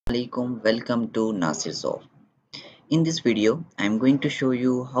Alaikum, welcome to Nasir. In this video, I'm going to show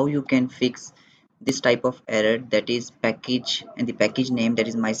you how you can fix this type of error, that is package, and the package name, that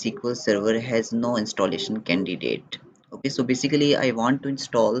is MySQL server, has no installation candidate. Okay, so basically I want to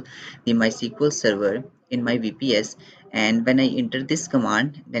install the MySQL server in my VPS, and when I enter this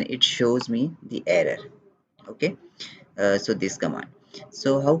command, then it shows me the error. Okay, so this command.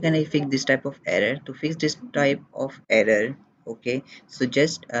 So how can I fix this type of error? To fix this type of error, okay, so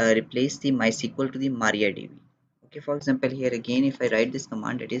just replace the MySQL to the mariadb. Okay, for example, here again, if I write this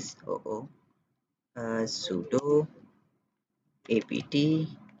command, that is sudo apt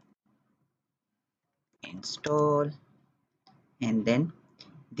install, and then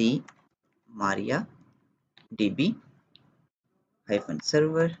the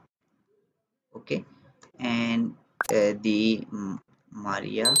mariadb-server, okay, and the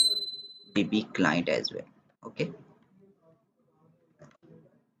mariadb-client as well. Okay,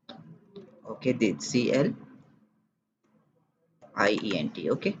 okay, the client.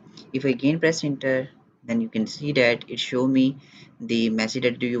 Okay, if I again press enter, then you can see that it show me the message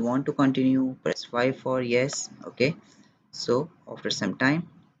that do you want to continue, press 5 for yes. Okay, so after some time,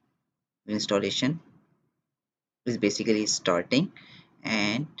 installation is basically starting,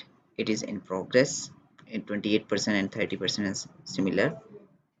 and it is in progress, in 28% and 30% is similar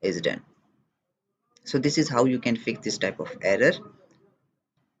is done. So this is how you can fix this type of error.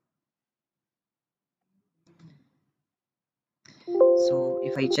 So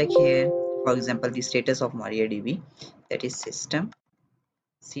if I check here, for example, the status of mariadb, that is system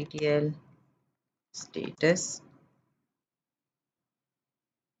ctl status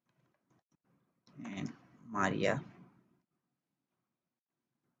and maria.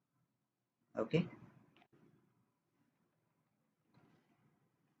 Okay,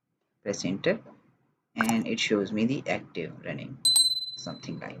 press enter, and it shows me the active running,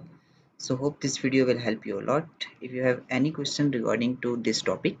 something like. So hope this video will help you a lot. If you have any question regarding to this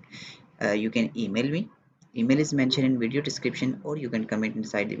topic, you can email me. Email is mentioned in video description, or you can comment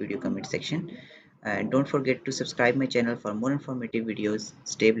inside the video comment section. And don't forget to subscribe my channel for more informative videos.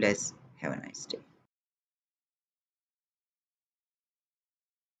 Stay blessed, have a nice day.